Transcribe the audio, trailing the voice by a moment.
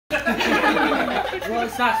Well,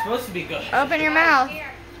 it's not supposed to be good. Open your mouth.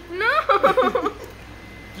 No.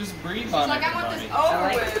 Just breathe on it. Like, I want this I over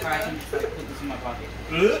like with. it. I can just like put this in my pocket.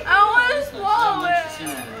 I want to swallow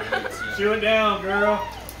it. Chew it down, girl.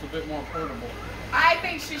 It's a bit more portable. I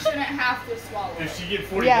think she shouldn't have to swallow If it. she get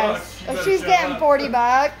 40 bucks, she Yes. better If she's show getting up.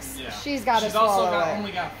 $40, Yeah. she's got to She's also swallow it.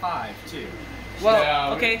 only got 5 too. Well,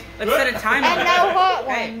 Yeah, okay, let's set a time And limit. no hot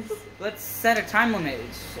Hey, ones. let's set a time limit.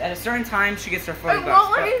 At a certain time, she gets her I 40 won't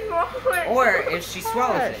bucks. let me swallow it. Or if she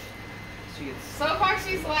swallows it, she gets. So far,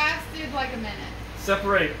 she's lasted like a minute.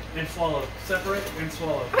 Separate and swallow. Separate and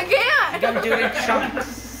swallow. I can't. You gotta do it in chunks,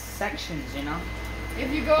 sections, you know? If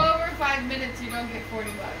you go over 5 minutes, you don't get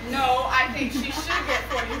 40 bucks. No, I think she should get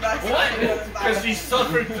 40 bucks. What? Because she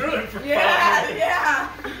suffered through it for 5 Yeah, minutes. yeah.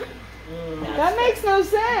 That makes no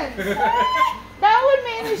sense. That would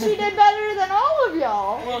mean that she did better than all of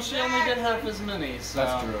y'all. Well, she only did half as many, so.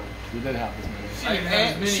 That's true. You did have as many. She didn't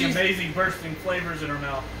have as many amazing bursting flavors in her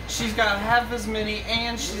mouth. She's got half as many,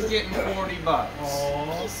 and she's getting 40 bucks.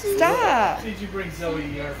 Aww. Stop. Did you bring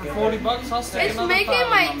Zoe For 40 bucks, I'll stick It's another making 5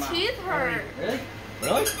 my in mouth. teeth hurt. Really?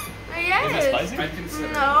 Really? Yes. Is it spicy? I consider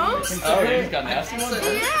it. No. Oh, yeah, he's got nasty ones?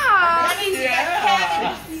 Yeah.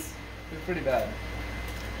 Yeah. It's pretty bad.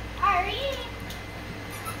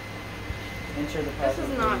 Enter the This password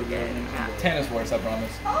is not for good. the- Tennis works, I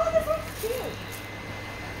promise. Oh, this looks cute.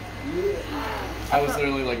 I was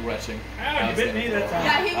literally like retching. Ow, you bit me that time.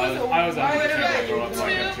 Yeah, he was I was a on right the at grow up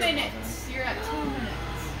like a 2 minutes. You're at 2 minutes.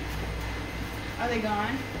 Are they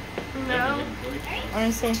gone? No. Let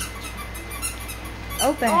me see.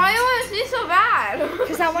 Open. Why do you want to see so bad?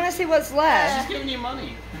 Because I want to see what's She's left. giving you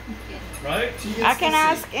money. Right? I can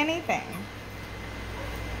ask anything.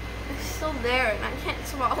 It's still there and I can't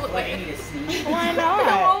swallow Like, I it. need to sneeze. Why It not?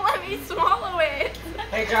 won't let me swallow it.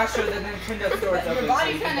 Hey, Joshua, the Nintendo store is open. Your so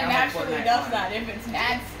body you can kind of download naturally Fortnite does on it.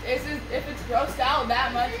 that. If it's grossed out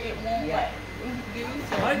that much, it won't Yeah. do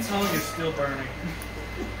so. My tongue is still burning.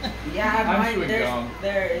 Yeah, I'm mine, chewing gum.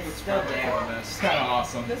 there is still there. It's kind of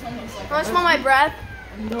awesome. This one looks like Want to smell my breath?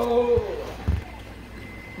 No.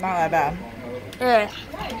 Not that bad. Yeah.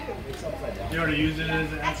 You already used it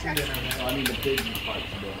as an extra dinner. I need the big part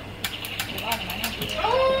to do it.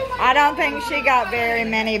 I don't think she got very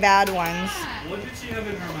many bad ones. What did she have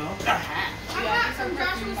in her mouth? I got some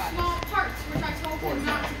Joshua's small parts, which I told him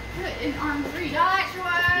not to put in arm 3.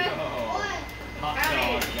 Joshua! Oh, hot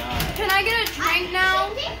dog, God. Can I get a drink now?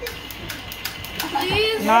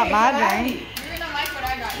 Please? Not my drink. You're gonna like what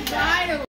I got.